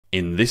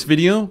In this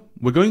video,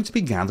 we're going to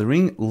be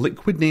gathering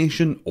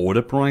liquidation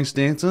order price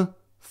data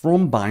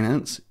from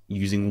Binance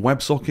using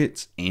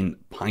WebSockets in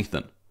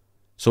Python.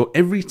 So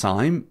every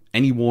time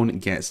anyone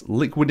gets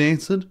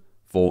liquidated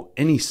for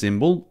any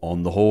symbol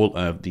on the whole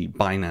of the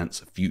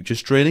Binance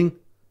futures trading,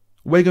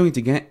 we're going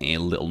to get a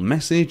little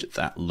message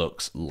that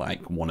looks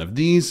like one of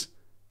these,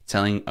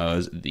 telling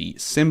us the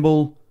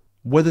symbol,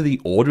 whether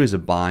the order is a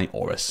buy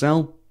or a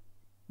sell,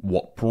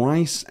 what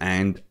price,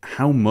 and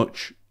how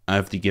much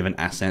of the given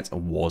asset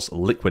was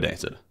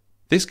liquidated.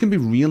 This can be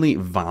really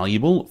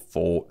valuable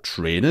for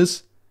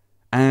traders,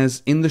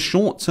 as in the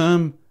short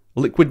term,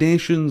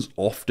 liquidations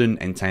often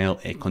entail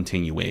a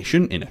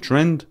continuation in a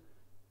trend,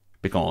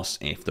 because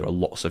if there are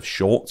lots of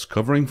shorts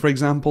covering, for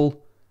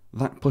example,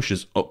 that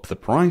pushes up the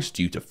price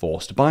due to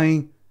forced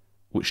buying,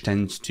 which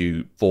tends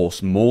to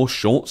force more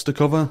shorts to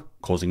cover,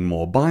 causing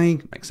more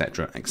buying,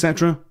 etc.,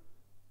 etc.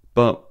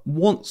 But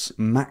once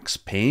max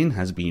pain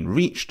has been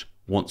reached,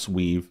 once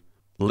we've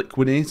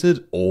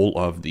liquidated all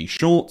of the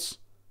shorts,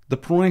 the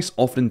price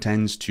often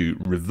tends to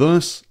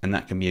reverse, and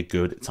that can be a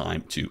good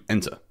time to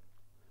enter.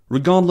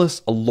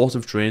 Regardless, a lot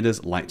of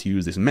traders like to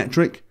use this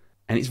metric,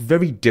 and it's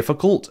very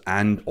difficult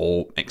and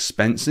or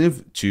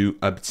expensive to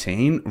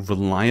obtain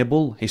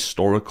reliable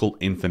historical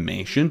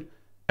information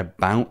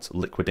about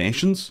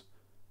liquidations.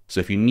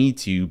 So if you need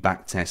to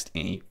backtest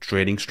a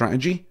trading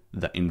strategy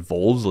that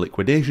involves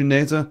liquidation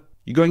data,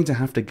 you're going to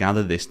have to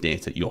gather this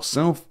data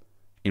yourself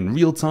in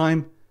real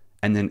time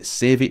and then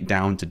save it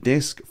down to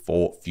disk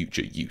for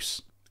future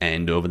use.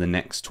 And over the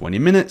next 20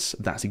 minutes,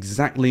 that's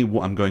exactly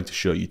what I'm going to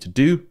show you to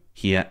do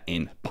here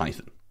in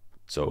Python.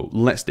 So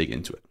let's dig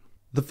into it.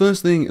 The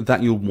first thing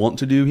that you'll want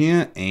to do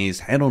here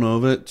is head on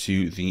over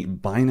to the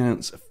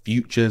Binance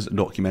futures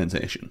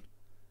documentation.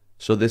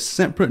 So there's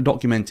separate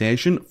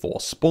documentation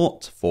for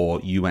spot, for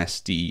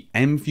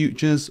USDM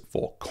futures,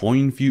 for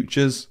coin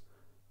futures.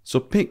 So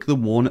pick the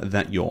one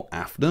that you're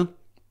after.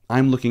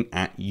 I'm looking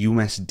at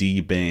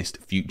USD based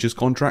futures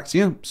contracts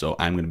here, so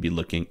I'm going to be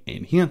looking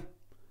in here.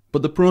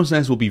 But the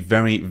process will be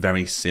very,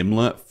 very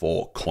similar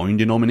for coin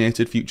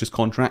denominated futures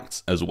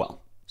contracts as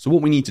well. So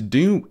what we need to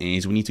do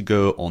is we need to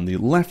go on the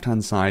left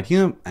hand side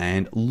here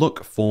and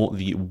look for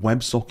the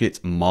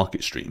WebSocket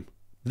market stream.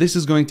 This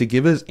is going to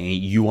give us a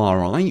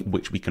URI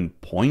which we can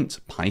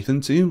point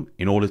Python to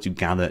in order to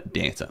gather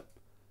data.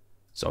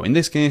 So in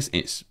this case,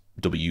 it's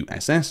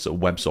WSS, so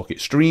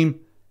WebSocket stream,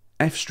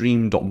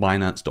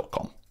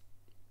 fstream.binance.com.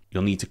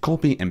 You'll need to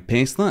copy and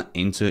paste that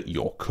into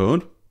your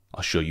code.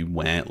 I'll show you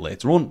where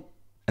later on.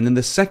 And then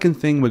the second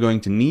thing we're going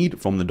to need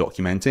from the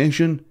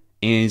documentation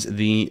is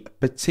the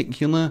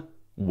particular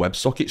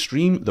WebSocket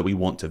stream that we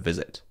want to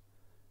visit.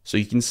 So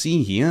you can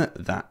see here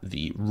that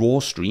the raw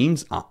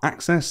streams are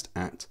accessed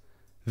at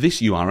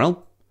this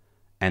URL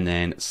and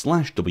then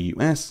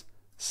 /ws/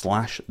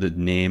 the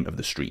name of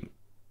the stream.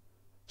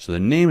 So the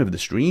name of the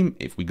stream,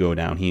 if we go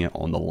down here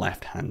on the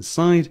left hand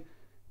side,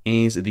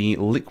 is the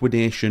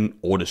liquidation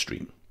order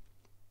stream.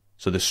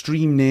 So the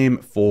stream name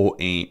for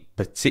a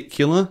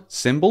particular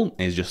symbol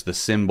is just the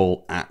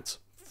symbol at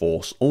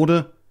force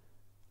order.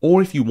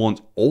 Or if you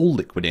want all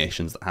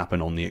liquidations that happen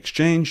on the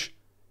exchange,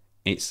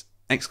 it's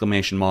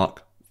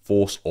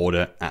 !force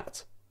order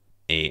at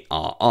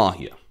ARR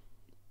here.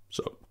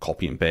 So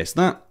copy and paste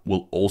that.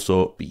 We'll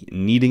also be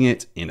needing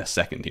it in a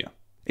second here.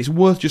 It's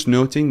worth just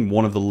noting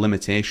one of the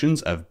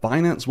limitations of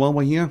Binance while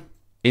we're here,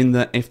 in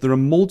that if there are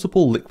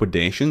multiple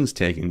liquidations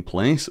taking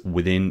place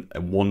within a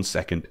 1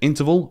 second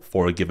interval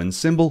for a given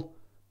symbol,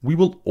 we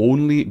will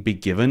only be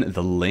given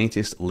the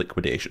latest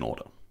liquidation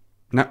order.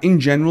 Now, in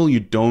general, you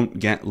don't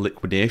get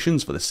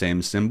liquidations for the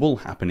same symbol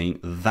happening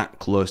that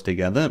close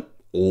together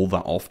all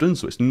that often,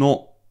 so it's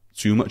not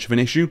too much of an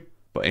issue.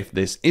 But if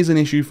this is an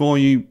issue for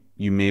you,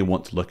 you may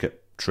want to look at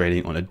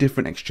trading on a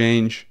different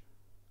exchange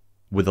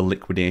with a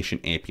liquidation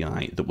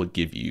API that will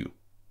give you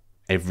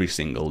every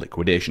single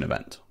liquidation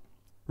event.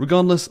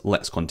 Regardless,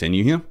 let's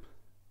continue here.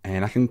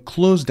 And I can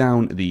close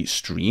down the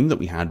stream that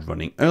we had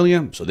running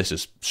earlier. So this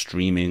is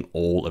streaming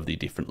all of the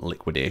different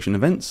liquidation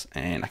events,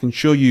 and I can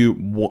show you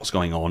what's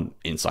going on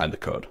inside the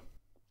code.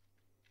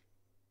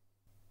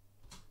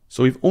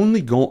 So we've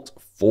only got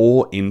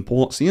 4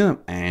 imports here,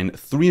 and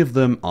 3 of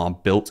them are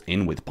built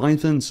in with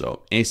Python.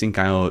 So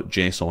async.io,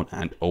 JSON,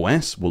 and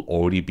OS will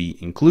already be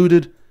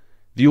included.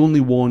 The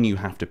only one you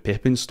have to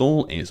pip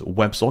install is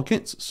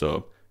WebSockets.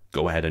 So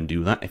go ahead and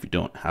do that if you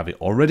don't have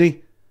it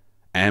already.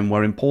 And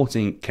we're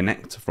importing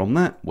connect from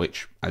that,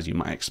 which, as you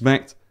might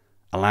expect,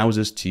 allows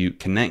us to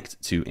connect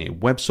to a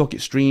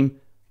WebSocket stream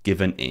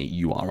given a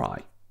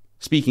URI.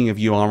 Speaking of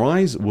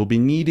URIs, we'll be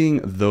needing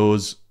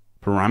those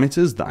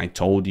parameters that I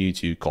told you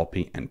to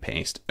copy and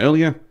paste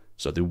earlier.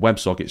 So the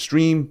WebSocket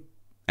stream,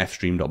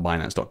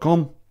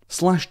 fstream.binance.com,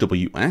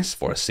 /ws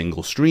for a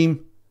single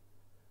stream.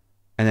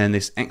 And then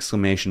this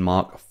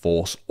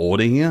 !force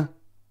order here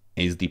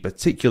is the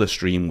particular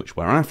stream which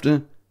we're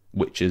after,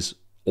 which is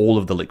all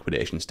of the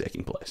liquidations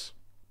taking place.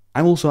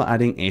 I'm also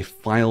adding a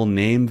file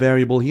name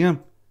variable here.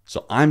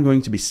 So I'm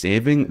going to be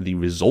saving the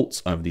results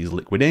of these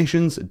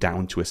liquidations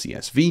down to a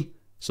CSV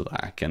so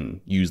that I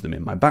can use them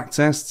in my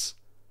backtests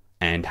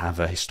and have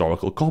a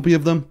historical copy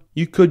of them.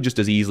 You could just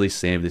as easily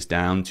save this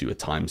down to a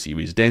time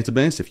series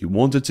database if you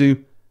wanted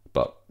to,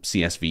 but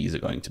CSVs are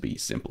going to be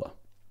simpler.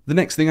 The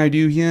next thing I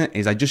do here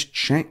is I just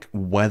check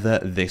whether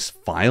this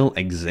file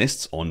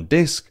exists on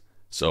disk.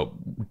 So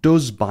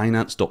does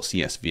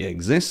Binance.csv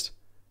exist?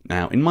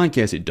 Now, in my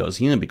case, it does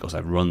here because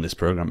I've run this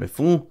program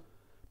before,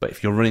 but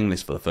if you're running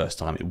this for the first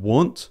time, it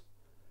won't.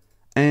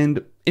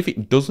 And if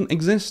it doesn't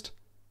exist,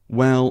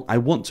 well, I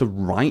want to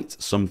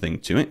write something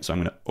to it. So I'm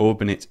going to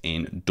open it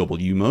in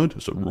W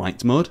mode, so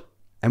write mode.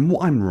 And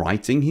what I'm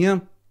writing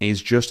here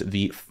is just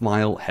the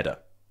file header.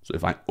 So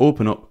if I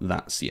open up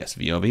that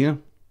CSV over here,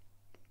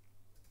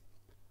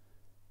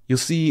 you'll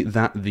see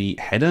that the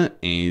header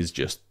is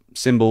just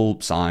symbol,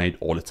 side,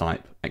 order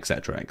type,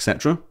 etc.,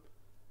 etc.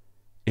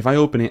 If I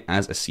open it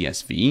as a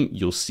CSV,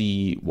 you'll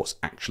see what's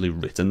actually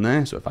written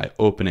there. So if I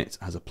open it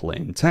as a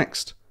plain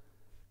text,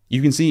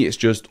 you can see it's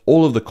just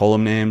all of the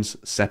column names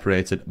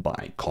separated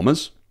by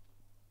commas.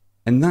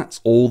 And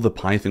that's all the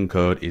Python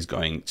code is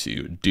going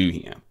to do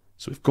here.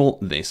 So we've got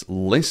this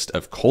list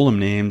of column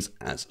names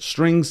as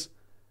strings,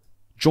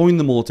 join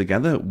them all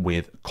together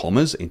with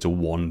commas into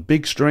one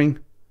big string,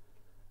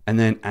 and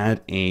then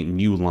add a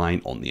new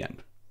line on the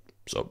end.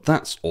 So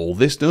that's all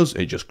this does.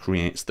 It just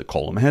creates the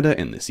column header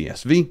in the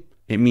CSV.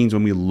 It means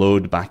when we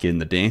load back in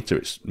the data,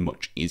 it's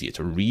much easier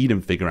to read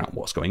and figure out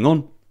what's going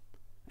on.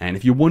 And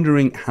if you're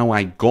wondering how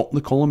I got the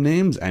column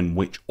names and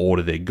which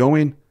order they go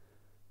in,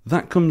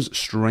 that comes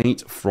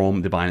straight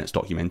from the Binance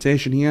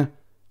documentation here.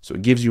 So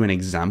it gives you an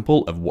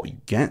example of what you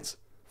get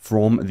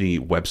from the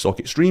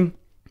WebSocket stream.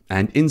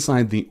 And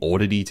inside the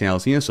order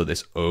details here, so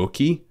this O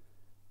key,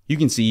 you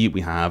can see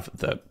we have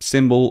the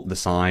symbol, the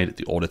side,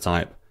 the order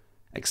type,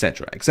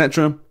 etc.,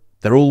 etc.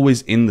 They're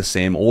always in the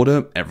same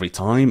order every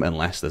time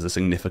unless there's a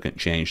significant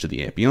change to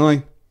the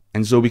API.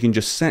 And so we can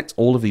just set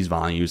all of these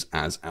values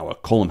as our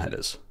column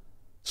headers.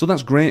 So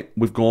that's great.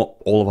 We've got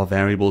all of our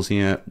variables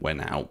here. We're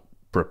now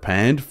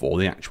prepared for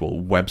the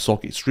actual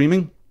WebSocket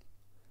streaming.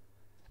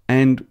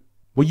 And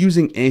we're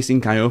using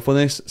async IO for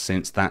this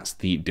since that's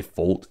the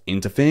default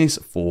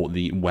interface for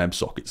the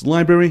WebSockets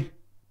library.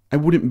 I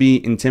wouldn't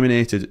be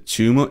intimidated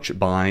too much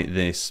by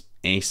this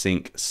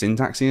async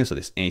syntax here, so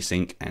this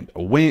async and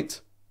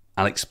await.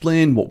 I'll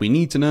explain what we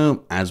need to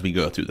know as we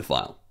go through the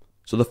file.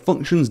 So the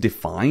function's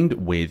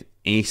defined with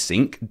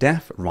async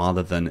def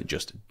rather than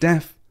just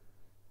def.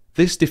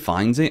 This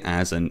defines it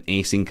as an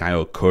async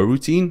IO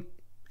coroutine,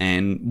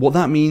 and what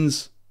that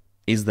means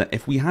is that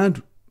if we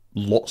had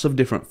lots of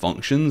different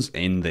functions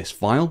in this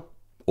file,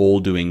 all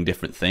doing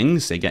different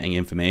things, say getting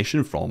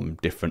information from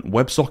different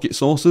WebSocket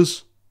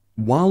sources,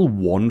 while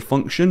one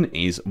function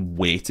is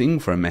waiting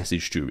for a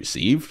message to be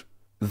received,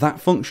 that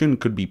function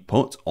could be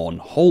put on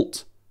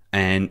halt,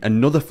 and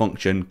another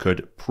function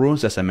could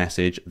process a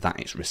message that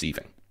it's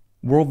receiving.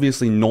 We're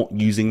obviously not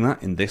using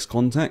that in this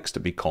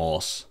context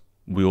because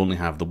we only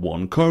have the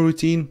one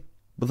coroutine,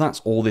 but that's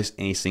all this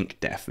async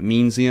def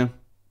means here.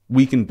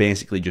 We can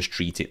basically just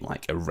treat it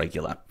like a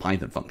regular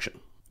Python function.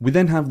 We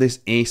then have this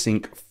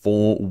async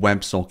for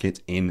WebSocket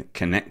in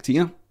connect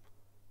here.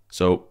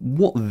 So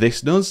what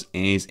this does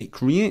is it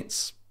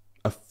creates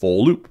a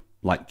for loop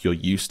like you're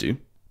used to.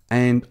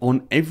 And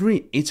on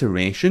every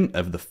iteration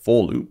of the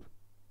for loop,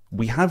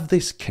 we have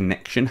this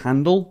connection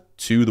handle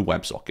to the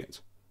WebSocket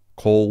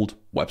called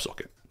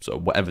WebSocket. So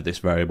whatever this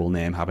variable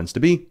name happens to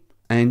be.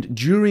 And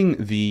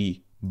during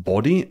the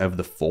body of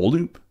the for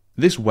loop,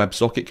 this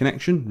WebSocket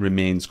connection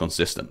remains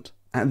consistent.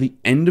 At the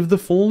end of the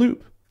for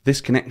loop,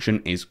 this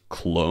connection is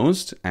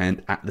closed,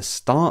 and at the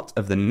start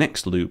of the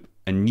next loop,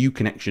 a new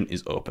connection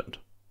is opened.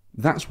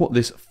 That's what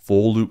this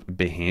for loop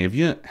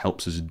behavior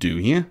helps us do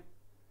here.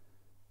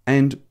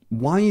 And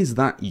why is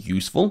that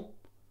useful?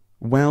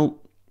 Well,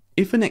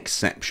 if an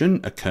exception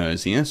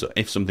occurs here, so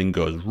if something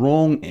goes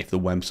wrong, if the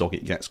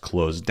WebSocket gets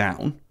closed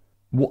down,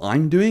 what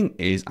I'm doing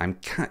is I'm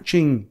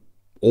catching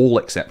all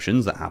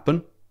exceptions that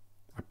happen,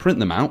 I print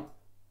them out,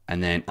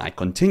 and then I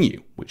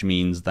continue, which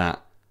means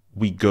that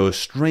we go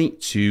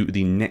straight to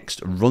the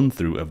next run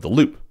through of the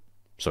loop.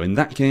 So in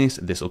that case,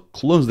 this will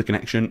close the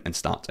connection and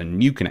start a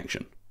new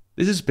connection.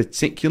 This is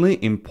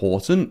particularly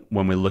important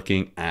when we're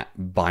looking at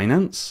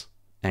Binance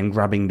and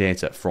grabbing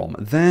data from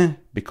there,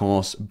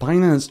 because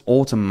Binance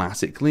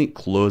automatically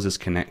closes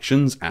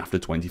connections after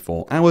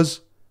 24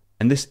 hours,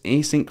 and this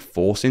async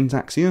for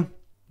syntax here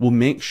will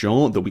make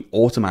sure that we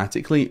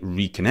automatically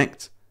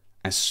reconnect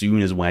as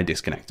soon as we're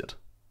disconnected.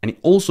 And it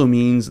also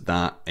means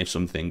that if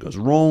something goes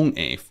wrong,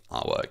 if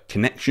our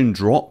connection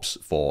drops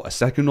for a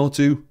second or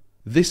two,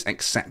 this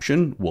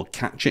exception will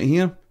catch it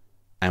here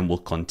and will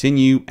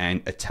continue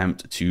and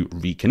attempt to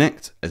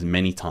reconnect as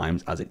many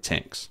times as it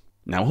takes.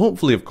 Now,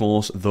 hopefully, of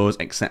course, those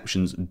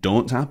exceptions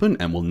don't happen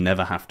and we'll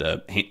never have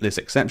to hit this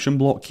exception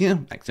block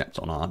here, except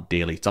on our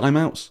daily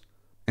timeouts.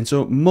 And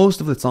so most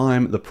of the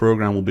time, the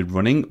program will be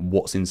running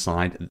what's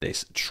inside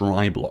this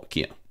try block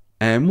here.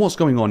 And what's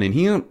going on in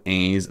here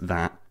is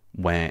that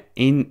we're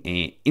in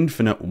an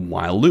infinite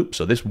while loop.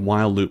 So this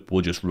while loop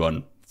will just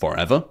run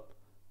forever.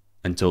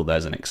 until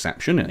there's an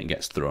exception and it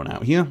gets thrown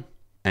out here.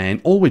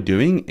 And all we're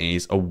doing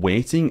is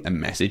awaiting a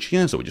message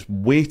here. So we're just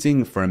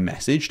waiting for a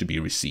message to be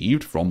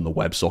received from the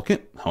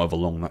WebSocket, however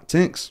long that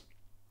takes.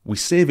 We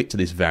save it to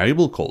this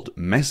variable called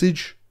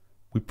message.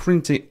 We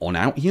print it on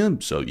out here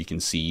so you can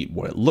see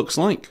what it looks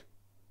like.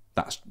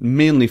 That's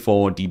mainly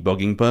for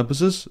debugging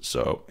purposes.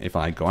 So if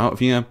I go out of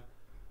here,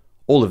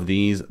 all of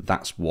these,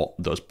 that's what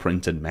those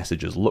printed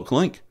messages look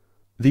like.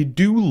 They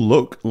do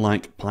look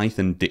like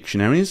Python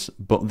dictionaries,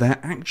 but they're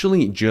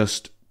actually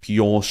just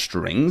pure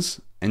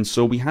strings. And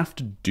so we have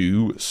to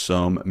do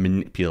some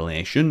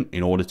manipulation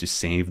in order to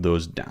save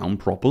those down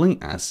properly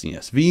as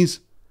CSVs.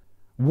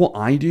 What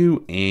I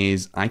do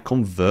is I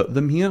convert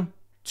them here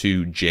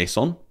to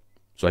JSON.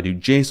 So I do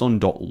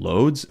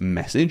json.loads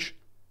message,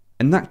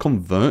 and that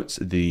converts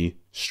the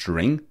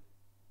string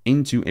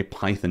into a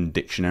Python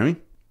dictionary.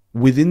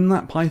 Within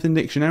that Python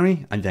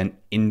dictionary, I then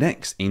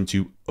index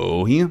into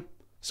O here.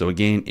 So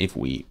again, if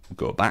we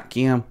go back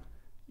here,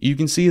 you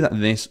can see that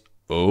this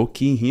O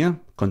key here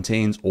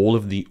contains all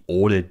of the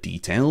order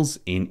details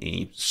in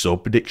a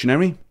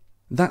sub-dictionary.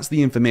 That's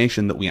the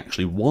information that we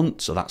actually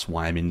want, so that's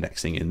why I'm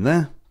indexing in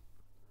there.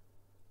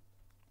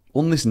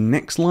 On this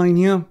next line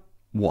here,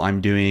 what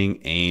I'm doing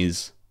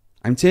is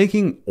I'm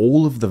taking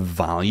all of the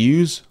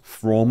values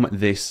from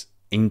this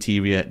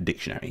interior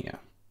dictionary here.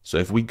 So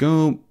if we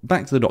go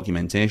back to the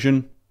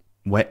documentation,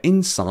 we're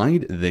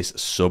inside this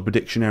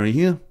sub-dictionary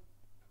here.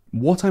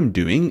 What I'm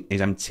doing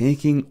is I'm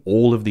taking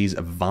all of these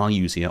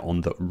values here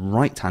on the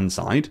right-hand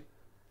side,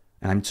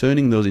 and I'm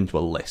turning those into a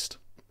list.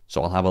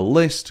 So I'll have a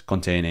list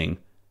containing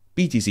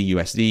BTC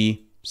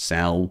USD,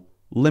 sell,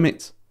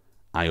 limit,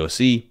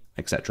 IOC,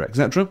 etc.,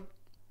 etc.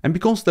 And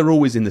because they're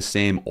always in the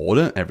same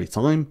order every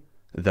time,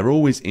 they're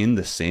always in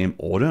the same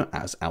order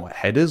as our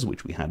headers,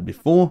 which we had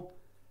before,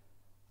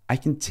 I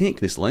can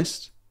take this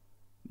list,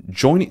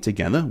 join it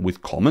together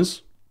with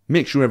commas,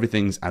 make sure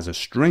everything's as a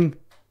string,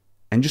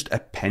 and just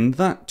append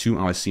that to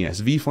our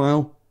CSV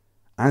file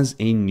as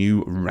a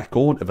new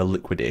record of a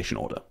liquidation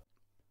order.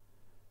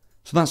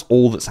 So that's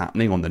all that's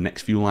happening on the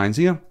next few lines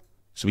here.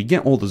 So we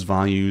get all those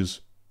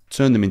values,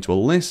 turn them into a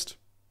list,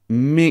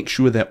 make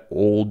sure they're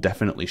all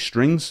definitely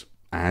strings,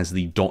 as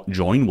the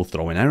 .join will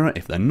throw an error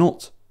if they're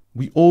not.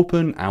 We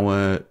open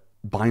our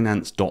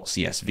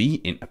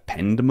Binance.csv in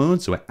append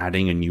mode, so we're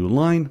adding a new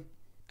line,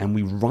 and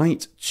we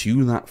write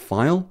to that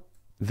file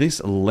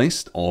this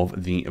list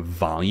of the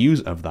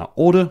values of that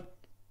order,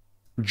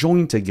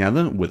 joined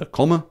together with a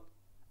comma,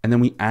 and then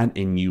we add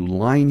a new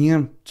line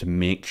here to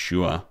make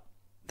sure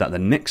that the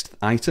next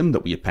item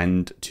that we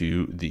append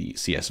to the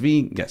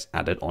CSV gets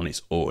added on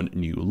its own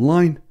new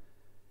line.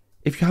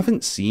 If you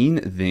haven't seen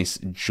this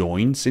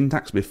join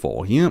syntax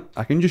before here,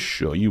 I can just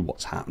show you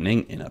what's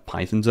happening in a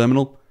Python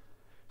terminal.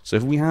 So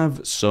if we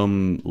have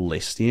some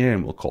list here,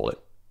 and we'll call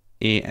it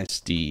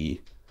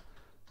ASD,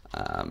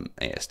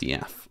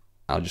 ASDF,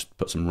 I'll just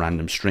put some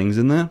random strings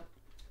in there.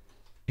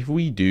 If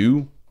we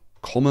do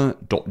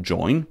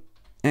comma.join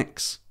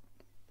x,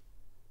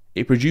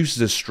 it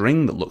produces a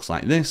string that looks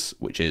like this,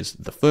 which is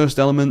the first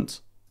element,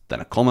 then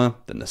a comma,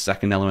 then the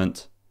second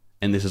element,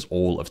 and this is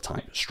all of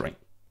type string.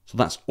 So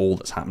that's all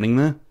that's happening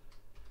there.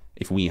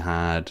 If we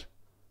had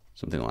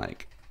something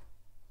like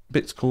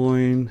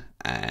Bitcoin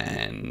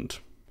and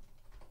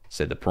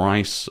say the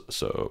price,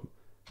 so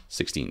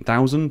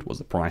 16,000 was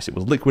the price it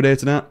was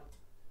liquidated at,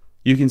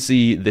 you can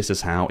see this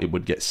is how it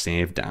would get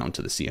saved down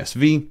to the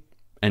CSV.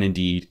 And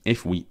indeed,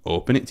 if we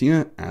open it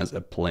here as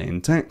a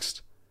plain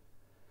text,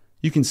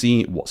 you can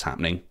see what's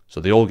happening. So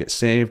they all get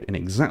saved in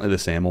exactly the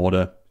same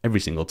order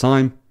every single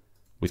time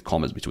with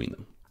commas between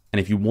them. And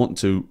if you want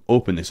to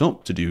open this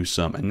up to do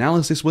some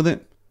analysis with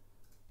it,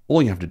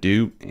 all you have to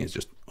do is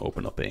just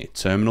open up a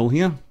terminal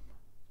here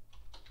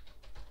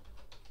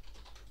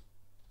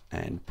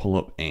and pull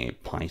up a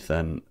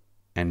Python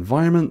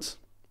environment,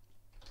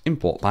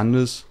 import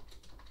pandas,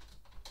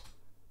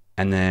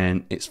 and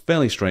then it's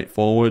fairly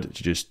straightforward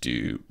to just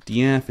do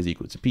df is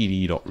equal to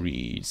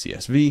pd.read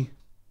csv,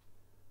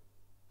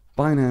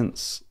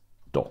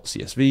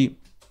 binance.csv,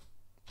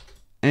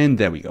 and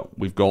there we go.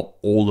 We've got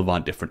all of our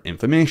different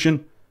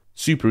information.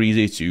 Super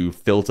easy to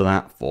filter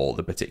that for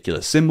the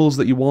particular symbols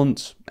that you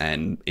want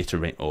and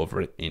iterate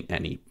over it in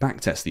any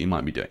backtest that you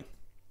might be doing.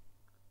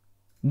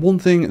 One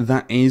thing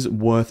that is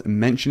worth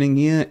mentioning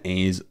here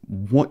is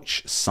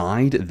which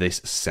side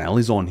this cell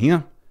is on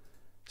here.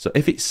 So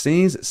if it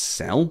says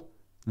sell,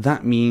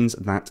 that means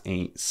that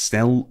a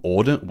sell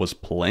order was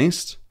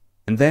placed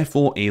and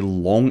therefore a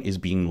long is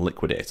being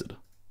liquidated.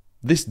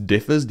 This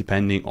differs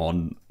depending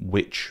on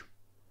which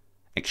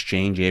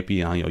exchange API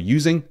you're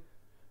using.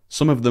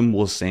 Some of them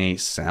will say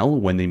sell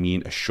when they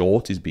mean a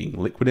short is being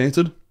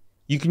liquidated.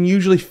 You can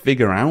usually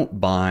figure out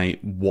by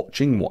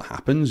watching what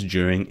happens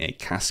during a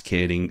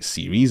cascading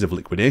series of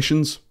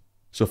liquidations.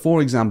 So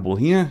for example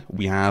here,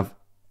 we have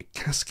a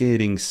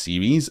cascading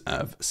series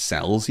of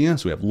sells here.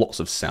 So we have lots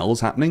of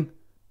sells happening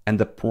and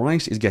the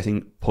price is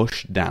getting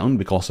pushed down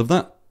because of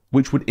that,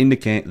 which would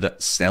indicate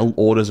that sell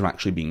orders are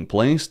actually being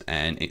placed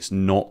and it's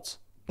not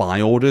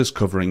buy orders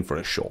covering for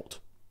a short.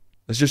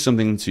 That's just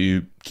something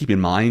to keep in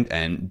mind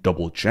and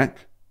double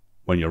check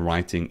when you're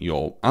writing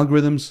your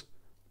algorithms.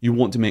 You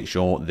want to make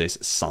sure this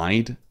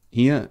side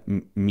here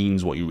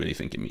means what you really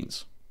think it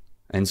means.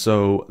 And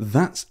so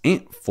that's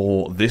it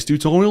for this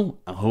tutorial.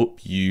 I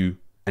hope you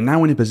are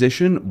now in a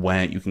position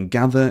where you can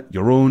gather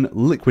your own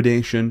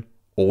liquidation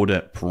order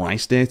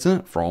price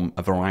data from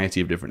a variety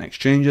of different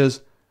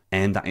exchanges,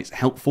 and that it's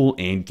helpful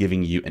in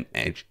giving you an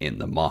edge in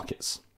the markets.